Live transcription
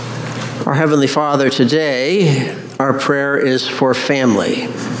Our Heavenly Father, today our prayer is for family.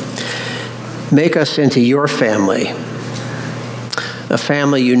 Make us into your family, a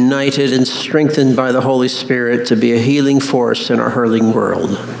family united and strengthened by the Holy Spirit to be a healing force in our hurting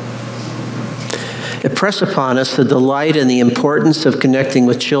world. Impress upon us the delight and the importance of connecting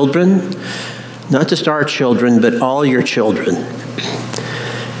with children, not just our children, but all your children.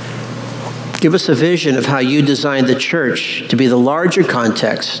 Give us a vision of how you designed the church to be the larger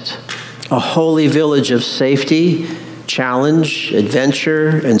context, a holy village of safety, challenge,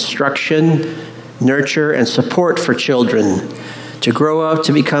 adventure, instruction, nurture, and support for children to grow up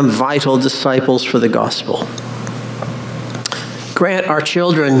to become vital disciples for the gospel. Grant our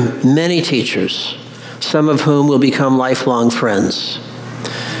children many teachers, some of whom will become lifelong friends.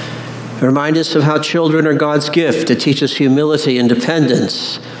 Remind us of how children are God's gift to teach us humility and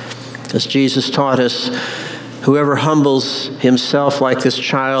dependence. As Jesus taught us, whoever humbles himself like this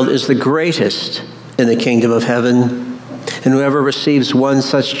child is the greatest in the kingdom of heaven, and whoever receives one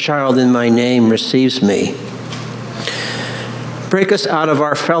such child in my name receives me. Break us out of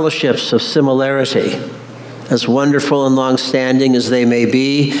our fellowships of similarity, as wonderful and long-standing as they may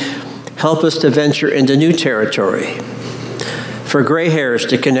be. Help us to venture into new territory. For gray hairs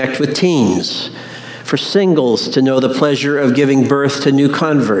to connect with teens, for singles to know the pleasure of giving birth to new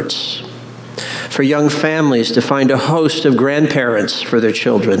converts, for young families to find a host of grandparents for their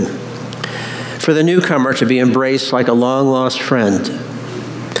children, for the newcomer to be embraced like a long-lost friend,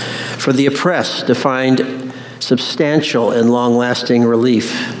 for the oppressed to find substantial and long-lasting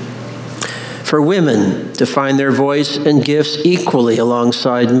relief, for women to find their voice and gifts equally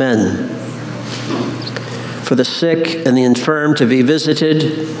alongside men, for the sick and the infirm to be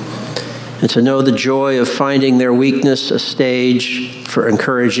visited and to know the joy of finding their weakness a stage for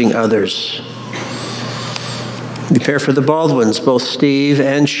encouraging others. We pray for the Baldwins, both Steve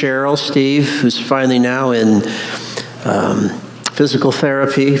and Cheryl. Steve, who's finally now in physical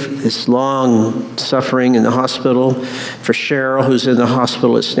therapy, this long suffering in the hospital. For Cheryl, who's in the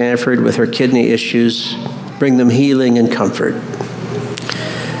hospital at Stanford with her kidney issues, bring them healing and comfort.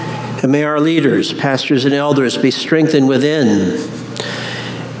 And may our leaders, pastors and elders, be strengthened within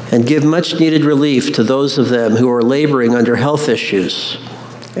and give much needed relief to those of them who are laboring under health issues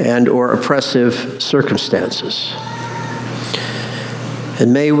and or oppressive circumstances.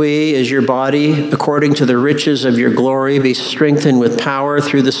 And may we, as your body, according to the riches of your glory, be strengthened with power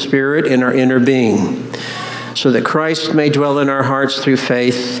through the Spirit in our inner being, so that Christ may dwell in our hearts through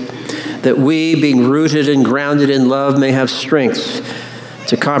faith, that we, being rooted and grounded in love, may have strength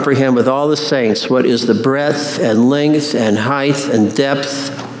to comprehend with all the saints what is the breadth and length and height and depth,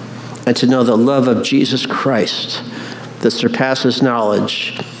 and to know the love of Jesus Christ that surpasses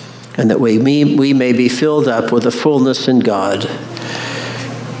knowledge, and that we may be filled up with the fullness in God.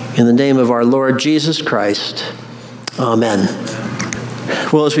 In the name of our Lord Jesus Christ, amen.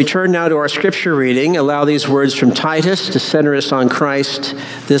 Well, as we turn now to our scripture reading, allow these words from Titus to center us on Christ.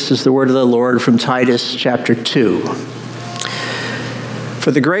 This is the word of the Lord from Titus chapter 2.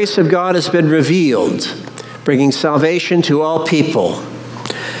 For the grace of God has been revealed, bringing salvation to all people.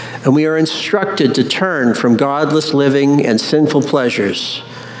 And we are instructed to turn from godless living and sinful pleasures.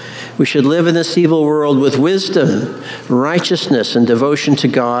 We should live in this evil world with wisdom, righteousness, and devotion to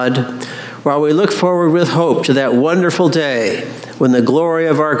God, while we look forward with hope to that wonderful day when the glory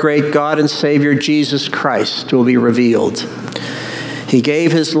of our great God and Savior Jesus Christ will be revealed. He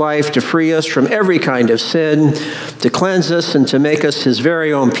gave his life to free us from every kind of sin, to cleanse us and to make us his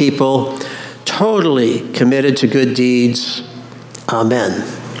very own people, totally committed to good deeds.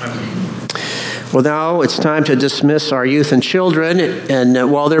 Amen. Well, now it's time to dismiss our youth and children, and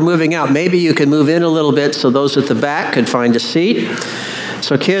while they're moving out, maybe you can move in a little bit so those at the back could find a seat.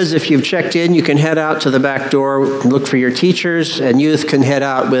 So kids, if you've checked in, you can head out to the back door, look for your teachers, and youth can head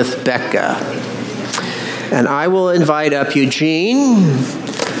out with Becca. And I will invite up Eugene,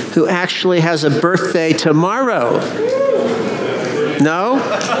 who actually has a birthday tomorrow. No?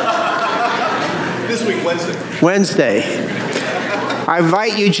 This week, Wednesday. Wednesday. I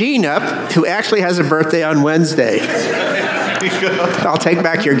invite Eugene up, who actually has a birthday on Wednesday. I'll take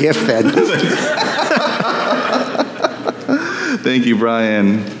back your gift then. Thank you,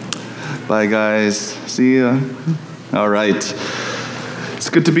 Brian. Bye, guys. See ya. All right. It's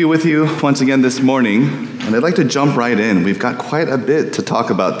good to be with you once again this morning, and I'd like to jump right in. We've got quite a bit to talk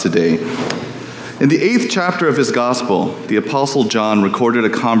about today. In the 8th chapter of his gospel, the Apostle John recorded a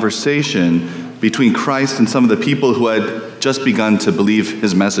conversation between Christ and some of the people who had just begun to believe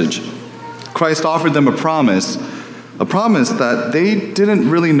his message. Christ offered them a promise that they didn't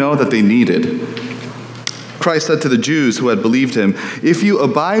really know that they needed. Christ said to the Jews who had believed him, "If you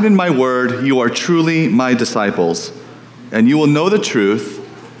abide in my word, you are truly my disciples, and you will know the truth,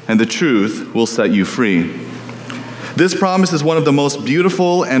 and the truth will set you free." This promise is one of the most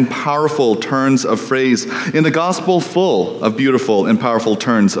beautiful and powerful turns of phrase in the gospel, full of beautiful and powerful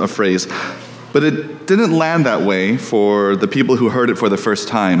turns of phrase. But it didn't land that way for the people who heard it for the first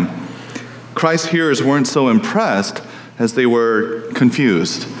time. Christ's hearers weren't so impressed as they were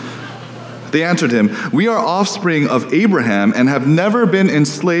confused. They answered him, "We are offspring of Abraham and have never been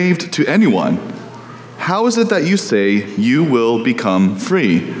enslaved to anyone. How is it that you say you will become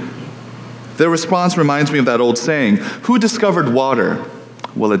free?" Their response reminds me of that old saying, "Who discovered water?"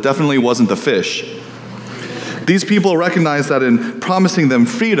 Well, it definitely wasn't the fish. These people recognized that in promising them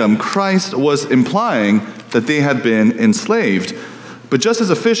freedom, Christ was implying that they had been enslaved. But just as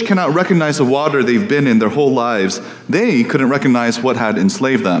a fish cannot recognize the water they've been in their whole lives, they couldn't recognize what had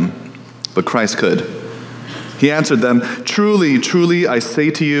enslaved them. But Christ could. He answered them, "Truly, truly, I say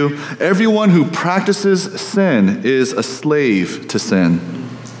to you, everyone who practices sin is a slave to sin."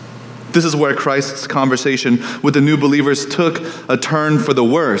 This is where Christ's conversation with the new believers took a turn for the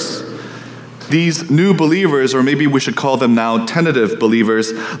worse. These new believers, or maybe we should call them now tentative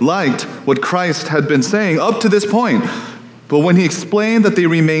believers, liked what Christ had been saying up to this point. But when he explained that they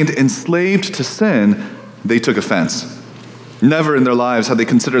remained enslaved to sin, they took offense. Never in their lives had they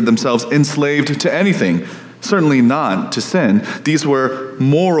considered themselves enslaved to anything, certainly not to sin. These were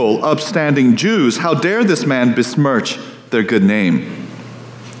moral, upstanding Jews. How dare this man besmirch their good name?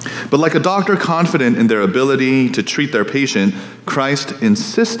 But like a doctor confident in their ability to treat their patient, Christ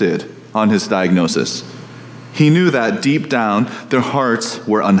insisted on his diagnosis. He knew that deep down their hearts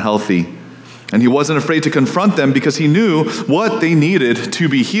were unhealthy. And he wasn't afraid to confront them because he knew what they needed to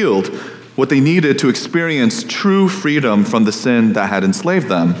be healed, what they needed to experience true freedom from the sin that had enslaved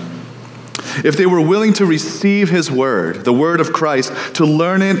them. If they were willing to receive his word, the word of Christ, to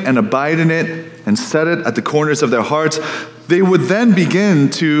learn it and abide in it and set it at the corners of their hearts, they would then begin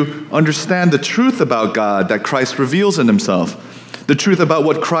to understand the truth about God that Christ reveals in himself. The truth about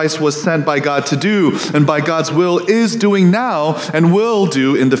what Christ was sent by God to do and by God's will is doing now and will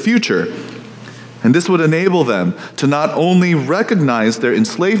do in the future. And this would enable them to not only recognize their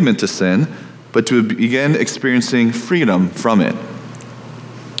enslavement to sin, but to begin experiencing freedom from it.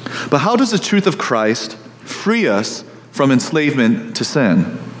 But how does the truth of Christ free us from enslavement to sin?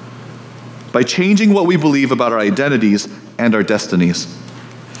 By changing what we believe about our identities and our destinies.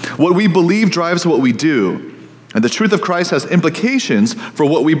 What we believe drives what we do. And the truth of Christ has implications for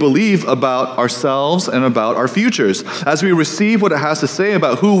what we believe about ourselves and about our futures. As we receive what it has to say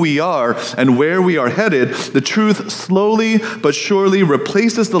about who we are and where we are headed, the truth slowly but surely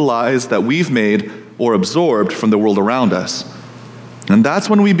replaces the lies that we've made or absorbed from the world around us. And that's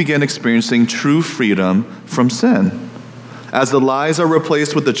when we begin experiencing true freedom from sin. As the lies are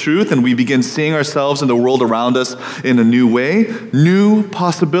replaced with the truth and we begin seeing ourselves and the world around us in a new way, new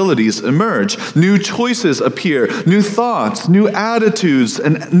possibilities emerge. New choices appear. New thoughts, new attitudes,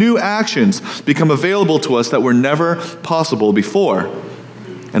 and new actions become available to us that were never possible before.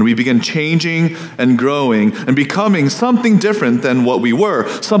 And we begin changing and growing and becoming something different than what we were.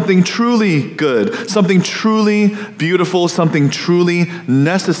 Something truly good, something truly beautiful, something truly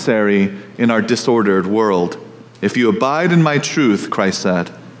necessary in our disordered world. "If you abide in my truth," Christ said,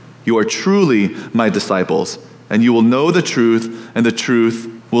 "you are truly my disciples, and you will know the truth, and the truth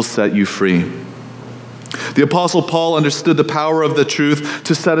will set you free." The Apostle Paul understood the power of the truth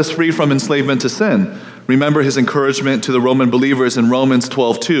to set us free from enslavement to sin. Remember his encouragement to the Roman believers in Romans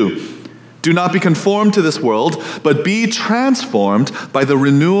 12:2. "Do not be conformed to this world, but be transformed by the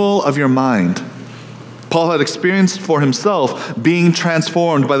renewal of your mind." Paul had experienced for himself being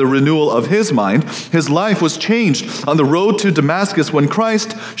transformed by the renewal of his mind. His life was changed on the road to Damascus when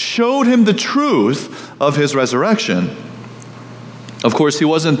Christ showed him the truth of his resurrection. Of course, he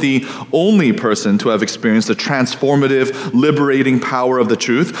wasn't the only person to have experienced the transformative, liberating power of the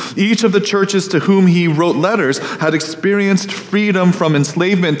truth. Each of the churches to whom he wrote letters had experienced freedom from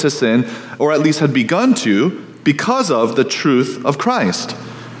enslavement to sin, or at least had begun to, because of the truth of Christ.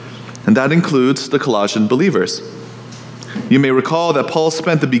 And that includes the Colossian believers. You may recall that Paul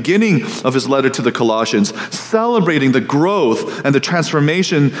spent the beginning of his letter to the Colossians celebrating the growth and the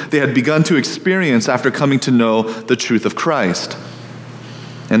transformation they had begun to experience after coming to know the truth of Christ.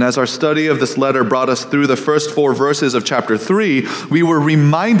 And as our study of this letter brought us through the first 4 verses of chapter 3, we were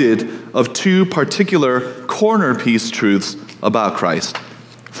reminded of 2 particular cornerpiece truths about Christ.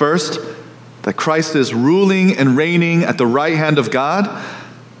 First, that Christ is ruling and reigning at the right hand of God.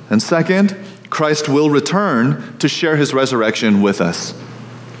 And second, Christ will return to share his resurrection with us.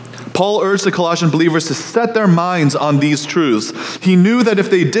 Paul urged the Colossian believers to set their minds on these truths. He knew that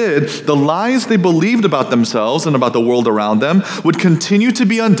if they did, the lies they believed about themselves and about the world around them would continue to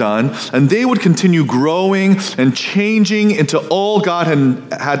be undone, and they would continue growing and changing into all God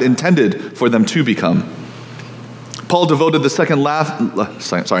had intended for them to become. Paul devoted the second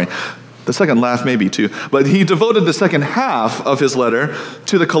half of his letter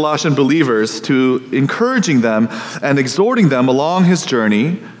to the Colossian believers, to encouraging them and exhorting them along this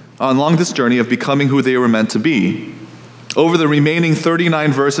journey of becoming who they were meant to be. Over the remaining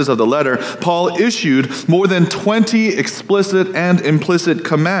 39 verses of the letter, Paul issued more than 20 explicit and implicit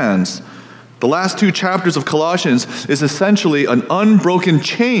commands. The last 2 chapters of Colossians is essentially an unbroken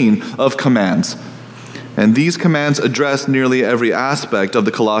chain of commands. And these commands address nearly every aspect of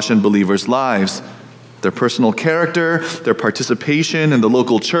the Colossian believers' lives: their personal character, their participation in the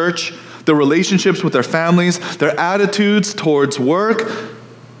local church, their relationships with their families, their attitudes towards work,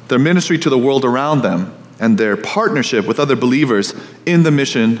 their ministry to the world around them, and their partnership with other believers in the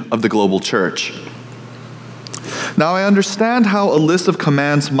mission of the global church. Now, I understand how a list of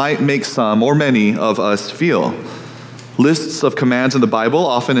commands might make some or many of us feel. Lists of commands in the Bible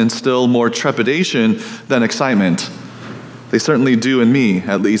often instill more trepidation than excitement. They certainly do in me,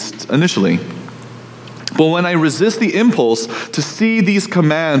 at least initially. But when I resist the impulse to see these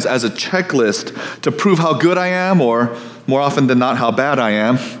commands as a checklist to prove how good I am, or more often than not, how bad I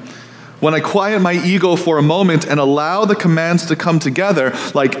am, when I quiet my ego for a moment and allow the commands to come together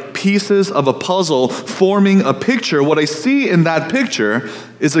like pieces of a puzzle forming a picture, what I see in that picture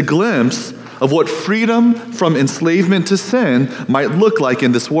is a glimpse of what freedom from enslavement to sin might look like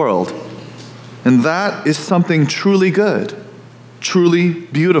in this world. And that is something truly good, truly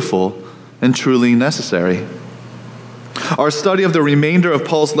beautiful, and truly necessary. Our study of the remainder of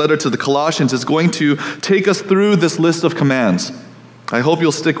Paul's letter to the Colossians is going to take us through this list of commands. I hope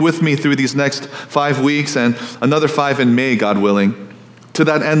you'll stick with me through these next 5 weeks and another 5 in May, God willing. To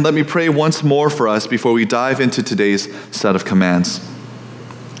that end, let me pray once more for us before we dive into today's set of commands.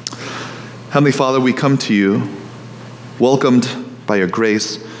 Heavenly Father, we come to you, welcomed by your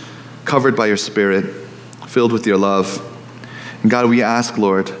grace, covered by your Spirit, filled with your love. And God, we ask,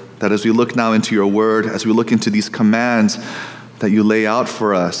 Lord, that as we look now into your word, as we look into these commands that you lay out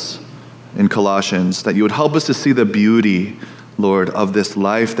for us in Colossians, that you would help us to see the beauty, Lord, of this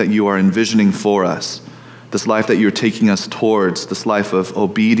life that you are envisioning for us, this life that you're taking us towards, this life of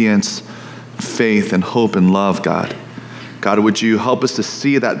obedience, faith, and hope and love, God. God, would you help us to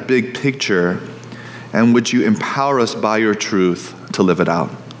see that big picture, and would you empower us by your truth to live it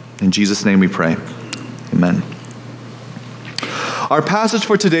out? In Jesus' name we pray. Amen. Our passage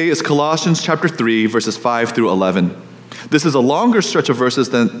for today is Colossians chapter 3, verses 5 through 11. This is a longer stretch of verses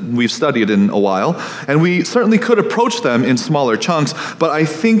than we've studied in a while, and we certainly could approach them in smaller chunks, but I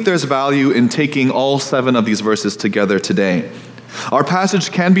think there's value in taking all 7 of these verses together today. Our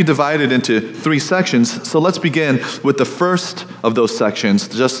passage can be divided into 3 sections, so let's begin with the first of those sections,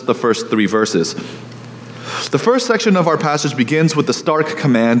 just the first 3 verses. The first section of our passage begins with the stark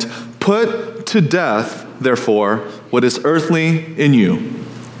command, "Put to death, therefore, what is earthly in you."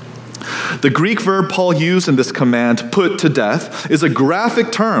 The Greek verb Paul used in this command, "put to death," is a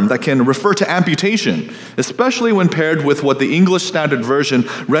graphic term that can refer to amputation, especially when paired with what the English Standard Version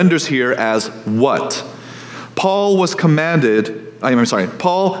renders here as "what." Paul commanded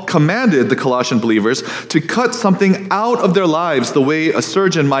the Colossian believers to cut something out of their lives the way a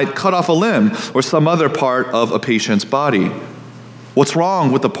surgeon might cut off a limb or some other part of a patient's body. What's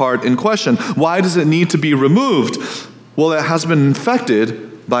wrong with the part in question? Why does it need to be removed? Well, it has been infected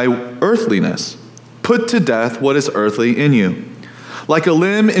by earthliness. Put to death what is earthly in you. Like a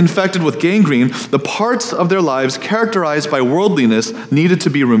limb infected with gangrene, the parts of their lives characterized by worldliness needed to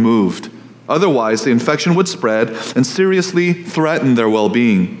be removed. Otherwise, the infection would spread and seriously threaten their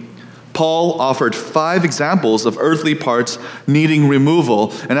well-being. Paul offered 5 examples of earthly parts needing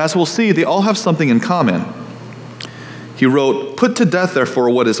removal, and as we'll see, they all have something in common. He wrote, "Put to death, therefore,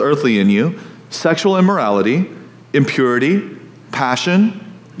 what is earthly in you: sexual immorality, impurity, passion,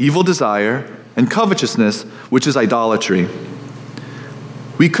 evil desire, and covetousness, which is idolatry."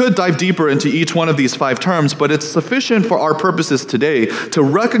 We could dive deeper into each one of these 5 terms, but it's sufficient for our purposes today to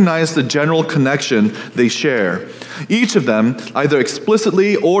recognize the general connection they share. Each of them, either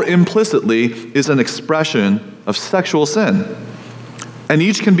explicitly or implicitly, is an expression of sexual sin. And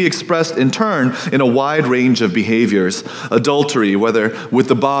each can be expressed in turn in a wide range of behaviors. Adultery, whether with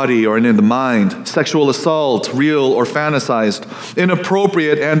the body or in the mind. Sexual assault, real or fantasized.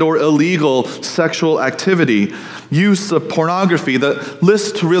 Inappropriate and or illegal sexual activity. Use of pornography. The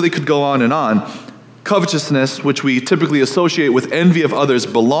list really could go on and on. Covetousness, which we typically associate with envy of others'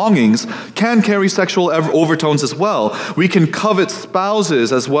 belongings, can carry sexual overtones as well. We can covet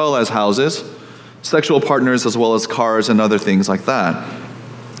spouses as well as houses, sexual partners as well as cars and other things like that.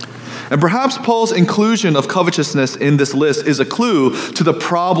 And perhaps Paul's inclusion of covetousness in this list is a clue to the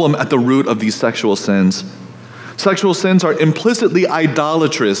problem at the root of these sexual sins. Sexual sins are implicitly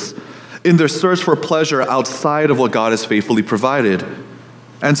idolatrous in their search for pleasure outside of what God has faithfully provided.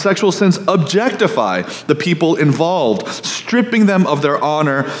 And sexual sins objectify the people involved, stripping them of their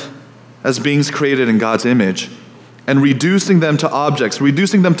honor as beings created in God's image, and reducing them to objects,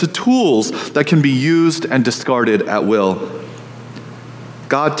 reducing them to tools that can be used and discarded at will.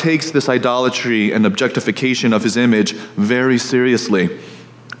 God takes this idolatry and objectification of his image very seriously.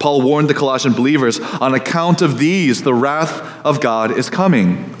 Paul warned the Colossian believers, on account of these, the wrath of God is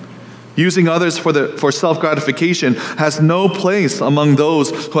coming. Using others for self-gratification has no place among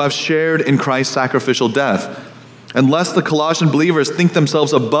those who have shared in Christ's sacrificial death. And lest the Colossian believers think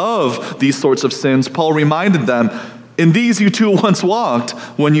themselves above these sorts of sins, Paul reminded them, in these you too once walked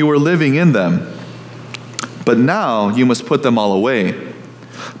when you were living in them. But now you must put them all away,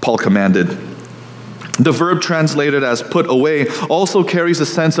 Paul commanded. The verb translated as put away also carries a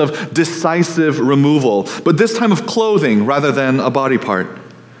sense of decisive removal, but this time of clothing rather than a body part.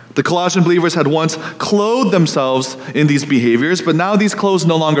 The Colossian believers had once clothed themselves in these behaviors, but now these clothes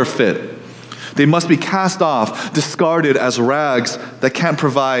no longer fit. They must be cast off, discarded as rags that can't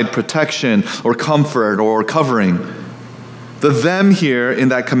provide protection or comfort or covering. The them here in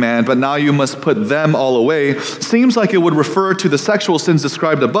that command, but now you must put them all away, seems like it would refer to the sexual sins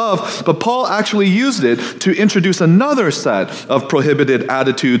described above, but Paul actually used it to introduce another set of prohibited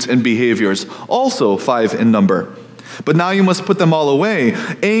attitudes and behaviors, also 5 in number. But now you must put them all away: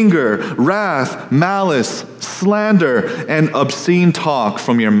 anger, wrath, malice, slander, and obscene talk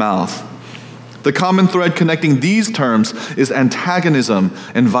from your mouth. The common thread connecting these terms is antagonism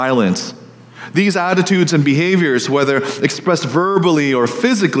and violence. These attitudes and behaviors, whether expressed verbally or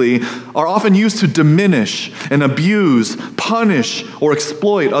physically, are often used to diminish and abuse, punish, or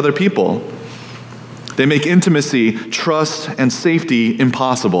exploit other people. They make intimacy, trust, and safety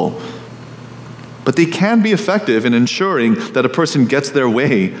impossible. But they can be effective in ensuring that a person gets their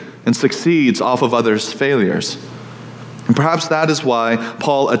way and succeeds off of others' failures. And perhaps that is why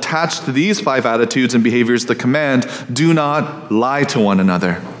Paul attached to these 5 attitudes and behaviors the command, do not lie to one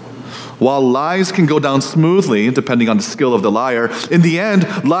another. While lies can go down smoothly, depending on the skill of the liar, in the end,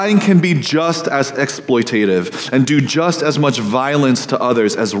 lying can be just as exploitative and do just as much violence to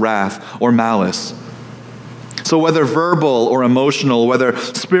others as wrath or malice. So whether verbal or emotional, whether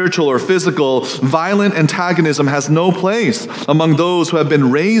spiritual or physical, violent antagonism has no place among those who have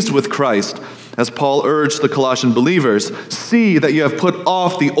been raised with Christ. As Paul urged the Colossian believers, see that you have put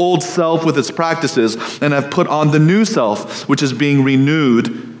off the old self with its practices and have put on the new self, which is being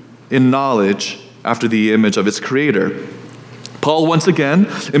renewed in knowledge after the image of its creator. Paul once again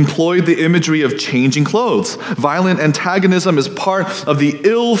employed the imagery of changing clothes. Violent antagonism is part of the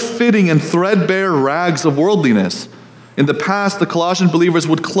ill-fitting and threadbare rags of worldliness. In the past, the Colossian believers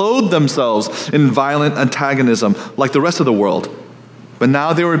would clothe themselves in violent antagonism like the rest of the world. But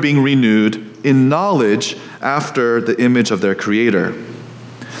now they were being renewed in knowledge after the image of their Creator.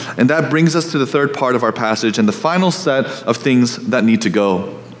 And that brings us to the third part of our passage and the final set of things that need to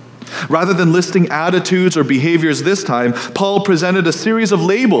go. Rather than listing attitudes or behaviors this time, Paul presented a series of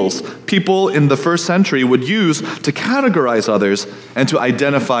labels people in the first century would use to categorize others and to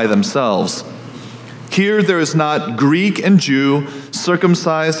identify themselves. Here there is not Greek and Jew,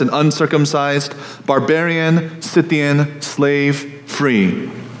 circumcised and uncircumcised, barbarian, Scythian, slave, free.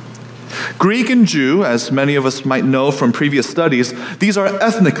 Greek and Jew, as many of us might know from previous studies, these are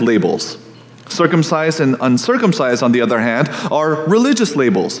ethnic labels. Circumcised and uncircumcised, on the other hand, are religious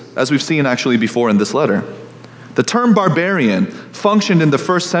labels, as we've seen actually before in this letter. The term barbarian functioned in the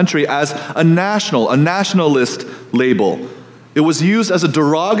first century as a nationalist label. It was used as a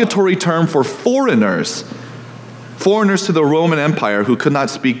derogatory term for foreigners to the Roman Empire who could not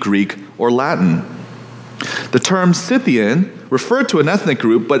speak Greek or Latin. The term Scythian referred to an ethnic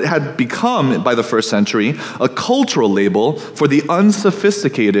group, but had become, by the first century, a cultural label for the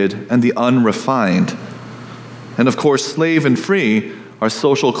unsophisticated and the unrefined. And of course, slave and free are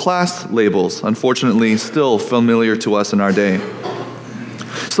social class labels, unfortunately still familiar to us in our day.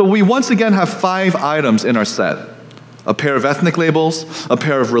 So we once again have 5 items in our set. A pair of ethnic labels, a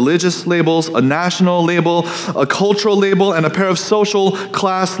pair of religious labels, a national label, a cultural label, and a pair of social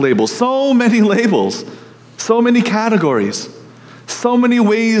class labels. So many labels, so many categories, so many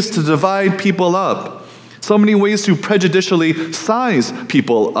ways to divide people up. So many ways to prejudicially size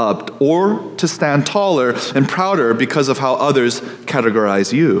people up or to stand taller and prouder because of how others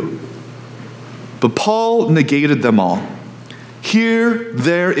categorize you. But Paul negated them all. Here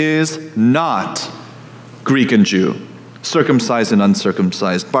there is not Greek and Jew, circumcised and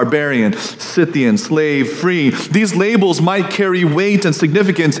uncircumcised, barbarian, Scythian, slave, free. These labels might carry weight and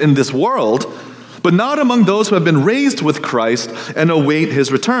significance in this world, but not among those who have been raised with Christ and await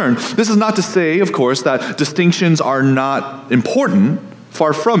his return. This is not to say, of course, that distinctions are not important.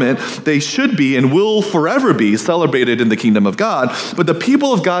 Far from it. They should be and will forever be celebrated in the kingdom of God. But the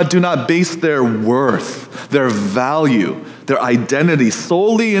people of God do not base their worth, their value, their identity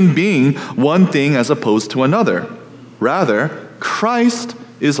solely in being one thing as opposed to another. Rather, Christ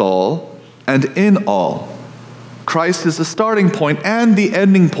is all and in all. Christ is the starting point and the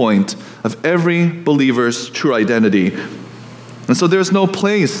ending point of every believer's true identity. And so there's no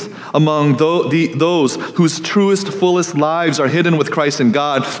place among those whose truest, fullest lives are hidden with Christ in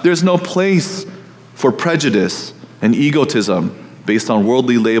God. There's no place for prejudice and egotism based on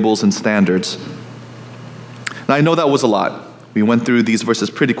worldly labels and standards. Now, I know that was a lot. We went through these verses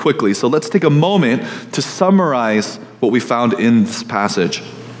pretty quickly, so let's take a moment to summarize what we found in this passage.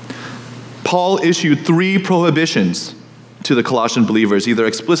 Paul issued 3 prohibitions to the Colossian believers, either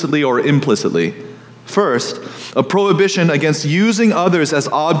explicitly or implicitly. First, a prohibition against using others as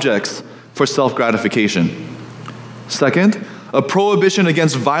objects for self-gratification. Second, a prohibition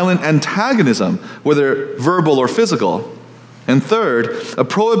against violent antagonism, whether verbal or physical. And third, a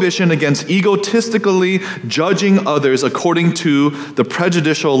prohibition against egotistically judging others according to the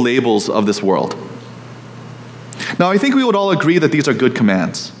prejudicial labels of this world. Now, I think we would all agree that these are good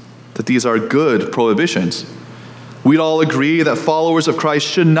commands, that these are good prohibitions. We'd all agree that followers of Christ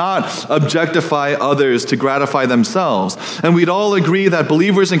should not objectify others to gratify themselves. And we'd all agree that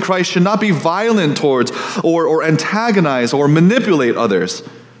believers in Christ should not be violent towards or antagonize or manipulate others.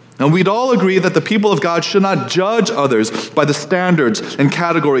 And we'd all agree that the people of God should not judge others by the standards and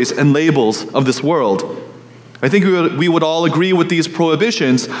categories and labels of this world. I think we would all agree with these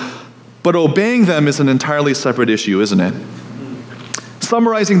prohibitions, but obeying them is an entirely separate issue, isn't it?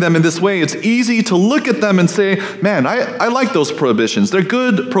 Summarizing them in this way, it's easy to look at them and say, man, I like those prohibitions. They're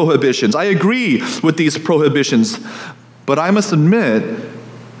good prohibitions. I agree with these prohibitions. But I must admit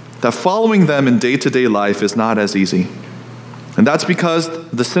that following them in day-to-day life is not as easy. And that's because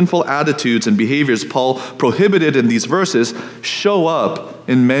the sinful attitudes and behaviors Paul prohibited in these verses show up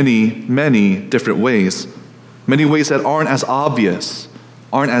in many, many different ways. Many ways that aren't as obvious,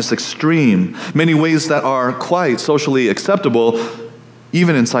 aren't as extreme. Many ways that are quite socially acceptable,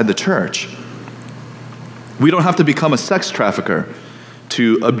 even inside the church. We don't have to become a sex trafficker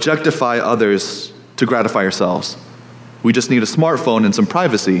to objectify others to gratify ourselves. We just need a smartphone and some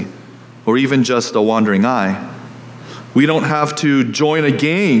privacy, or even just a wandering eye. We don't have to join a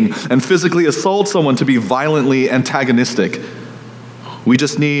gang and physically assault someone to be violently antagonistic. We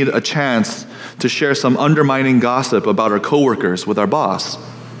just need a chance to share some undermining gossip about our coworkers with our boss.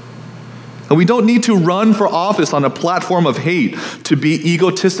 And we don't need to run for office on a platform of hate to be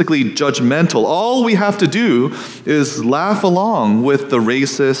egotistically judgmental. All we have to do is laugh along with the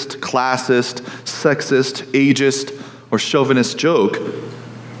racist, classist, sexist, ageist, or chauvinist joke,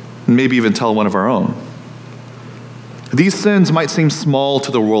 and maybe even tell one of our own. These sins might seem small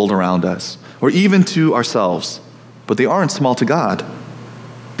to the world around us, or even to ourselves, but they aren't small to God.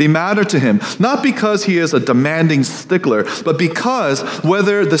 They matter to him, not because he is a demanding stickler, but because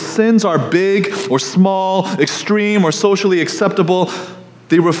whether the sins are big or small, extreme or socially acceptable,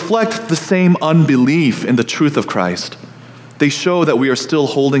 they reflect the same unbelief in the truth of Christ. They show that we are still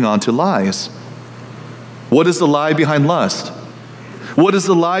holding on to lies. What is the lie behind lust? What is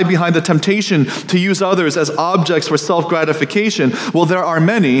the lie behind the temptation to use others as objects for self-gratification? Well, there are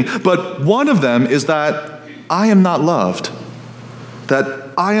many, but one of them is that I am not loved,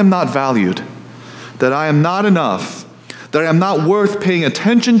 that I am not valued, that I am not enough, that I am not worth paying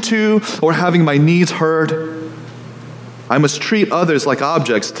attention to or having my needs heard. I must treat others like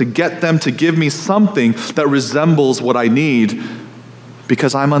objects to get them to give me something that resembles what I need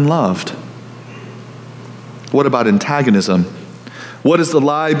because I'm unloved. What about antagonism? What is the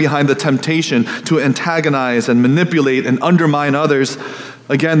lie behind the temptation to antagonize and manipulate and undermine others?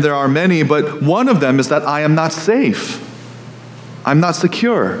 Again, there are many, but one of them is that I am not safe. I'm not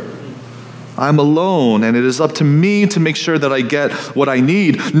secure. I'm alone, and it is up to me to make sure that I get what I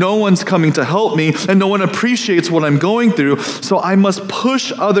need. No one's coming to help me, and no one appreciates what I'm going through, so I must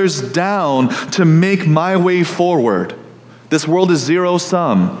push others down to make my way forward. This world is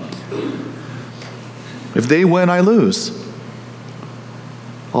zero-sum. If they win, I lose.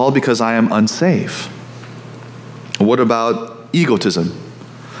 All because I am unsafe. What about egotism?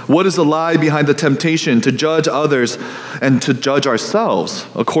 What is the lie behind the temptation to judge others and to judge ourselves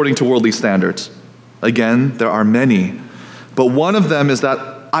according to worldly standards? Again, there are many. But one of them is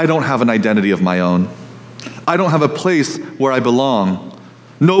that I don't have an identity of my own. I don't have a place where I belong.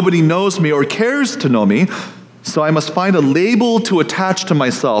 Nobody knows me or cares to know me, so I must find a label to attach to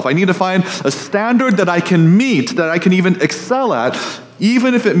myself. I need to find a standard that I can meet, that I can even excel at,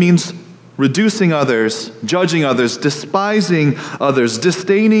 even if it means reducing others, judging others, despising others,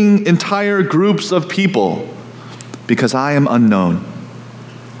 disdaining entire groups of people, because I am unknown.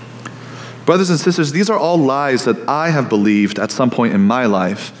 Brothers and sisters, these are all lies that I have believed at some point in my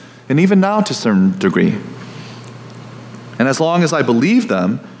life, and even now to a certain degree. And as long as I believe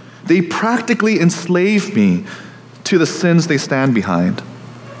them, they practically enslave me to the sins they stand behind.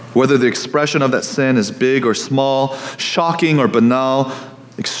 Whether the expression of that sin is big or small, shocking or banal,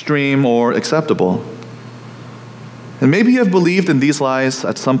 extreme or acceptable. And maybe you have believed in these lies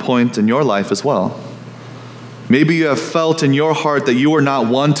at some point in your life as well. Maybe you have felt in your heart that you were not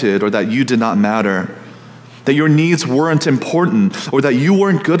wanted or that you did not matter, that your needs weren't important or that you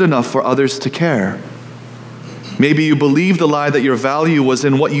weren't good enough for others to care. Maybe you believed the lie that your value was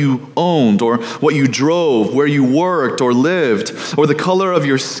in what you owned or what you drove, where you worked or lived, or the color of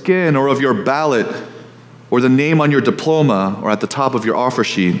your skin or of your ballot, or the name on your diploma or at the top of your offer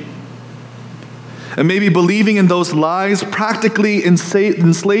sheet. And maybe believing in those lies practically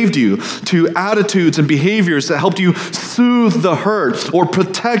enslaved you to attitudes and behaviors that helped you soothe the hurt or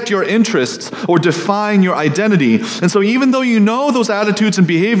protect your interests or define your identity. And so even though you know those attitudes and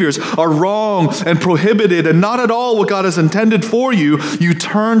behaviors are wrong and prohibited and not at all what God has intended for you, you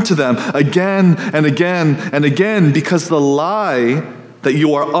turn to them again and again and again because the lie that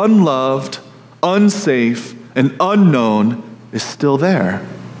you are unloved, unsafe, and unknown is still there.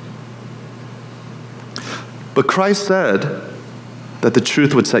 But Christ said that the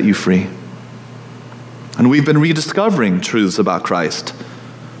truth would set you free. And we've been rediscovering truths about Christ.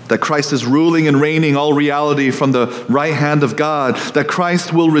 That Christ is ruling and reigning all reality from the right hand of God. That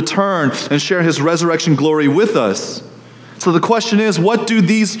Christ will return and share his resurrection glory with us. So the question is, what do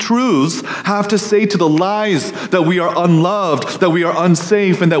these truths have to say to the lies that we are unloved, that we are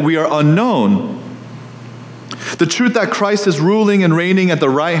unsafe, and that we are unknown? The truth that Christ is ruling and reigning at the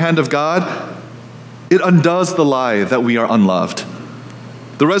right hand of God, it undoes the lie that we are unloved.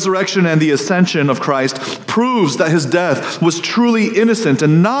 The resurrection and the ascension of Christ proves that his death was truly innocent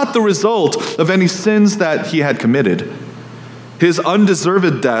and not the result of any sins that he had committed. His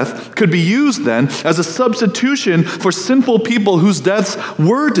undeserved death could be used then as a substitution for sinful people whose deaths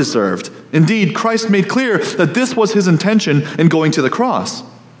were deserved. Indeed, Christ made clear that this was his intention in going to the cross.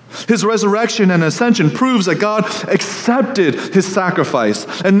 His resurrection and ascension proves that God accepted his sacrifice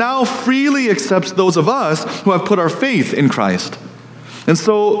and now freely accepts those of us who have put our faith in Christ. And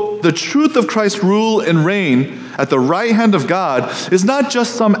so the truth of Christ's rule and reign at the right hand of God is not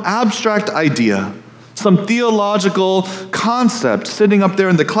just some abstract idea, some theological concept sitting up there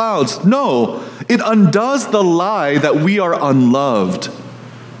in the clouds. No, it undoes the lie that we are unloved.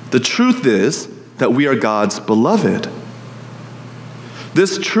 The truth is that we are God's beloved.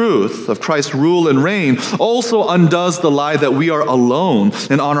 This truth of Christ's rule and reign also undoes the lie that we are alone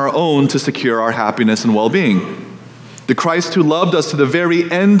and on our own to secure our happiness and well-being. The Christ who loved us to the very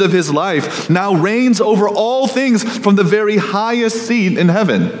end of his life now reigns over all things from the very highest seat in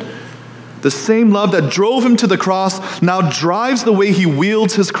heaven. The same love that drove him to the cross now drives the way he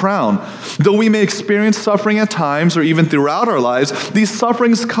wields his crown. Though we may experience suffering at times or even throughout our lives, these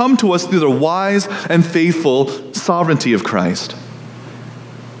sufferings come to us through the wise and faithful sovereignty of Christ.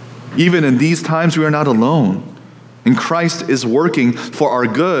 Even in these times, we are not alone. And Christ is working for our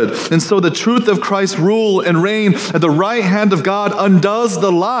good. And so the truth of Christ's rule and reign at the right hand of God undoes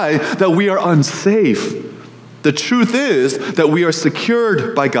the lie that we are unsafe. The truth is that we are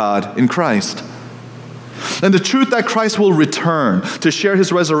secured by God in Christ. And the truth that Christ will return to share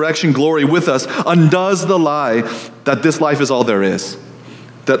his resurrection glory with us undoes the lie that this life is all there is.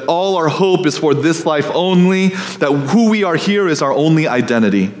 That all our hope is for this life only, that who we are here is our only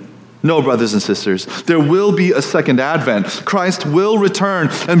identity. No, brothers and sisters, there will be a second advent. Christ will return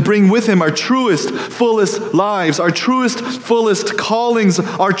and bring with him our truest, fullest lives, our truest, fullest callings,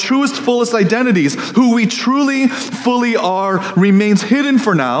 our truest, fullest identities. Who we truly, fully are remains hidden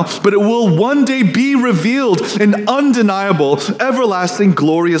for now, but it will one day be revealed in undeniable, everlasting,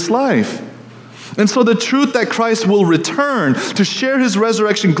 glorious life. And so the truth that Christ will return to share his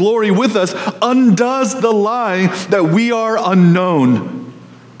resurrection glory with us undoes the lie that we are unknown.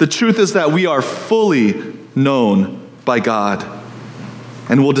 The truth is that we are fully known by God.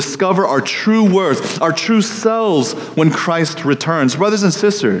 and we'll discover our true worth, our true selves when Christ returns. Brothers and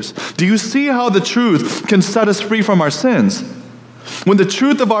sisters, do you see how the truth can set us free from our sins? When the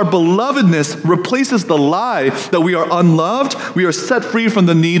truth of our belovedness replaces the lie that we are unloved, we are set free from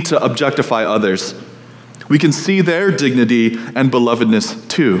the need to objectify others. We can see their dignity and belovedness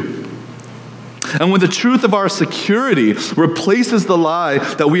too. And when the truth of our security replaces the lie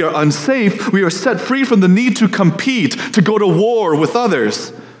that we are unsafe, we are set free from the need to compete, to go to war with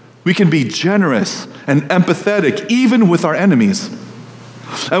others. We can be generous and empathetic even with our enemies.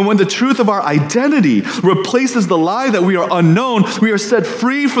 And when the truth of our identity replaces the lie that we are unknown, we are set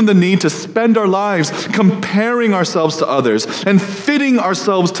free from the need to spend our lives comparing ourselves to others and fitting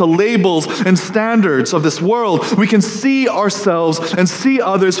ourselves to labels and standards of this world. We can see ourselves and see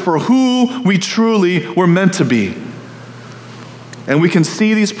others for who we truly were meant to be. And we can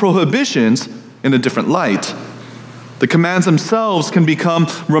see these prohibitions in a different light. The commands themselves can become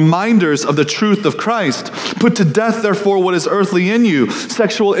reminders of the truth of Christ. Put to death, therefore, what is earthly in you: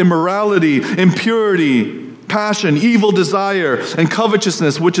 sexual immorality, impurity, passion, evil desire, and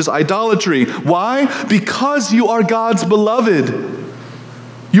covetousness, which is idolatry. Why? Because you are God's beloved.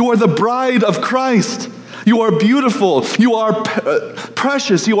 You are the bride of Christ. You are beautiful. You are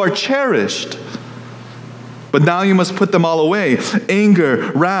precious. You are cherished. But now you must put them all away: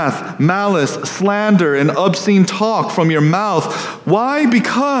 anger, wrath, malice, slander, and obscene talk from your mouth. Why?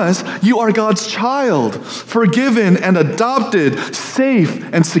 Because you are God's child, forgiven and adopted, safe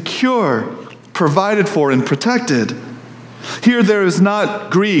and secure, provided for and protected. Here there is not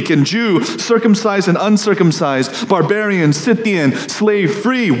Greek and Jew, circumcised and uncircumcised, barbarian, Scythian, slave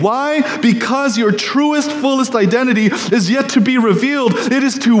free. Why? Because your truest, fullest identity is yet to be revealed. It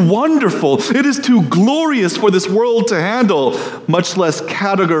is too wonderful. It is too glorious for this world to handle, much less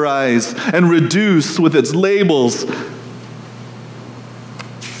categorize and reduce with its labels.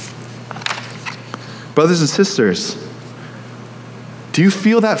 Brothers and sisters, do you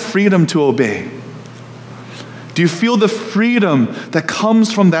feel that freedom to obey? Do you feel the freedom that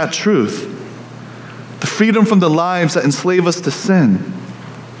comes from that truth? The freedom from the lives that enslave us to sin.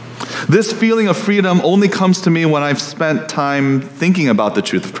 This feeling of freedom only comes to me when I've spent time thinking about the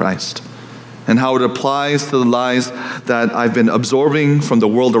truth of Christ and how it applies to the lies that I've been absorbing from the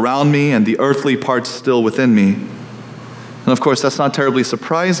world around me and the earthly parts still within me. And of course, that's not terribly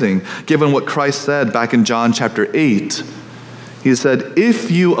surprising, given what Christ said back in John chapter 8. He said, "If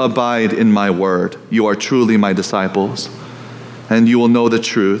you abide in my word, you are truly my disciples, and you will know the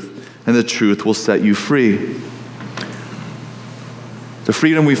truth, and the truth will set you free." The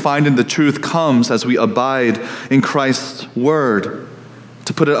freedom we find in the truth comes as we abide in Christ's word.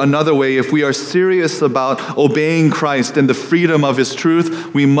 To put it another way, if we are serious about obeying Christ and the freedom of his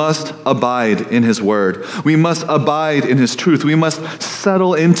truth, we must abide in his word. We must abide in his truth. We must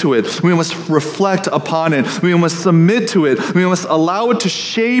settle into it. We must reflect upon it. We must submit to it. We must allow it to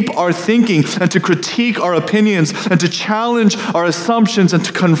shape our thinking and to critique our opinions and to challenge our assumptions and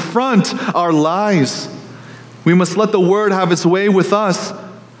to confront our lies. We must let the word have its way with us.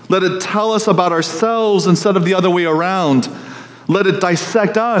 Let it tell us about ourselves instead of the other way around. Let it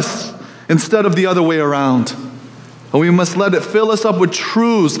dissect us instead of the other way around. And we must let it fill us up with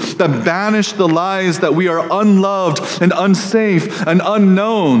truths that banish the lies that we are unloved and unsafe and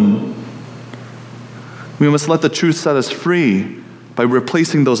unknown. We must let the truth set us free by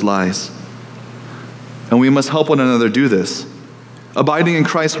replacing those lies. And we must help one another do this. Abiding in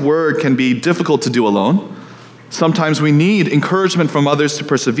Christ's word can be difficult to do alone. Sometimes we need encouragement from others to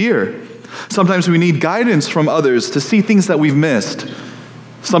persevere. Sometimes we need guidance from others to see things that we've missed.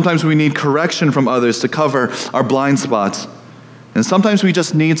 Sometimes we need correction from others to cover our blind spots. And sometimes we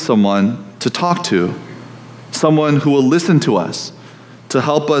just need someone to talk to, someone who will listen to us, to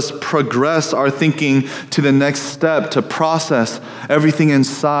help us progress our thinking to the next step, to process everything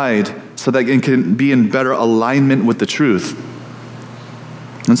inside so that it can be in better alignment with the truth.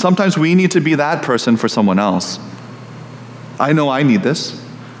 And sometimes we need to be that person for someone else. I know I need this.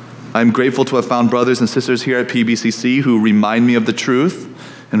 I'm grateful to have found brothers and sisters here at PBCC who remind me of the truth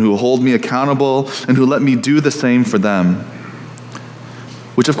and who hold me accountable and who let me do the same for them.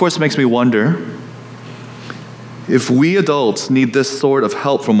 Which of course makes me wonder, if we adults need this sort of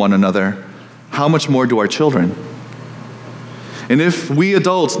help from one another, how much more do our children? And if we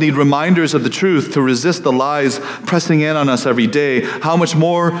adults need reminders of the truth to resist the lies pressing in on us every day, how much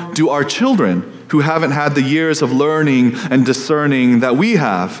more do our children, who haven't had the years of learning and discerning that we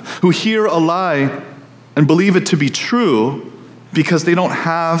have, who hear a lie and believe it to be true because they don't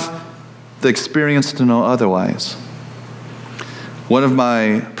have the experience to know otherwise? One of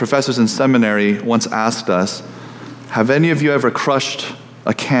my professors in seminary once asked us, "Have any of you ever crushed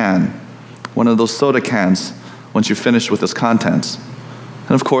a can, one of those soda cans, once you finished with its contents.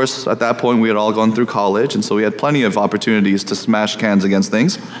 And of course, at that point, we had all gone through college, and so we had plenty of opportunities to smash cans against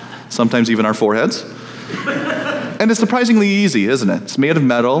things, sometimes even our foreheads. And it's surprisingly easy, isn't it? It's made of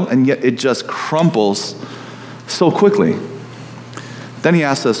metal, and yet it just crumples so quickly. Then he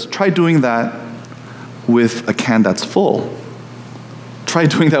asked us, try doing that with a can that's full. Try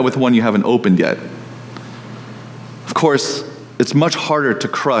doing that with one you haven't opened yet. Of course, it's much harder to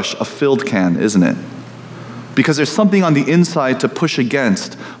crush a filled can, isn't it? Because there's something on the inside to push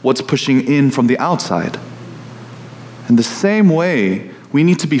against what's pushing in from the outside. In the same way, we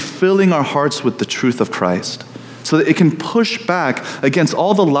need to be filling our hearts with the truth of Christ so that it can push back against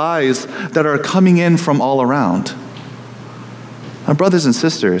all the lies that are coming in from all around. Our brothers and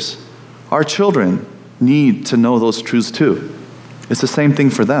sisters, our children need to know those truths too. It's the same thing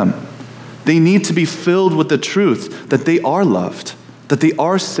for them. They need to be filled with the truth that they are loved, that they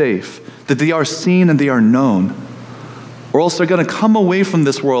are safe, that they are seen and they are known. Or else they're going to come away from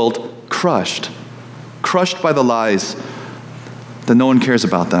this world crushed by the lies that no one cares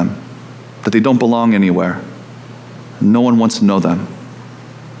about them, that they don't belong anywhere. No one wants to know them.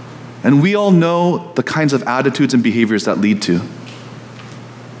 And we all know the kinds of attitudes and behaviors that lead to.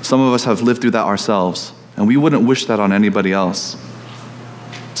 Some of us have lived through that ourselves, and we wouldn't wish that on anybody else.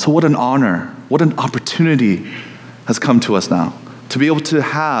 So what an honor, what an opportunity has come to us now to be able to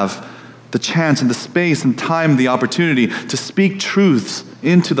have the chance and the space and time, the opportunity to speak truths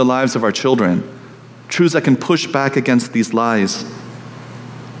into the lives of our children, truths that can push back against these lies.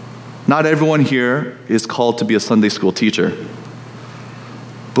 Not everyone here is called to be a Sunday school teacher,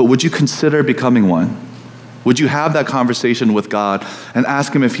 but would you consider becoming one? Would you have that conversation with God and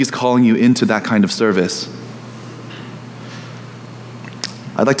ask Him if He's calling you into that kind of service?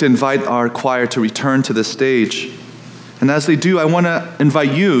 I'd like to invite our choir to return to this stage. And as they do, I want to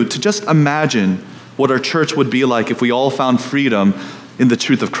invite you to just imagine what our church would be like if we all found freedom in the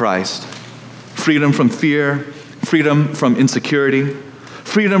truth of Christ. Freedom from fear, freedom from insecurity,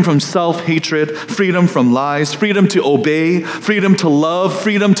 freedom from self-hatred, freedom from lies, freedom to obey, freedom to love,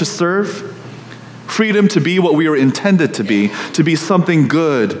 freedom to serve, freedom to be what we were intended to be something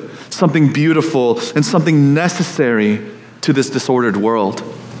good, something beautiful, and something necessary to this disordered world.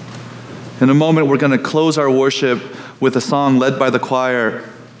 In a moment, we're going to close our worship with a song led by the choir.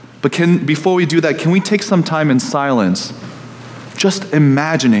 But before we do that, can we take some time in silence, just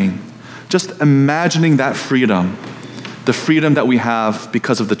imagining that freedom, the freedom that we have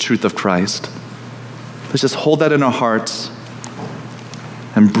because of the truth of Christ. Let's just hold that in our hearts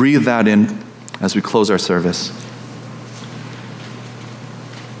and breathe that in as we close our service.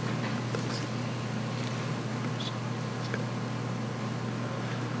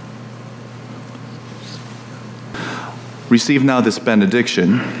 Receive now this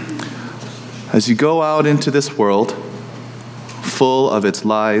benediction. As you go out into this world, full of its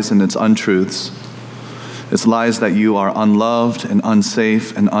lies and its untruths, its lies that you are unloved and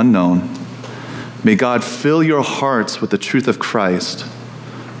unsafe and unknown, may God fill your hearts with the truth of Christ,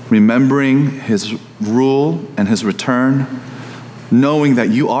 remembering His rule and His return, knowing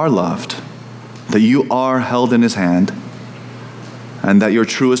that you are loved, that you are held in His hand, and that your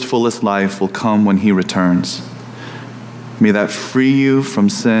truest, fullest life will come when He returns. May that free you from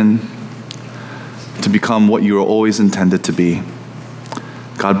sin to become what you were always intended to be.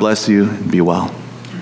 God bless you and be well.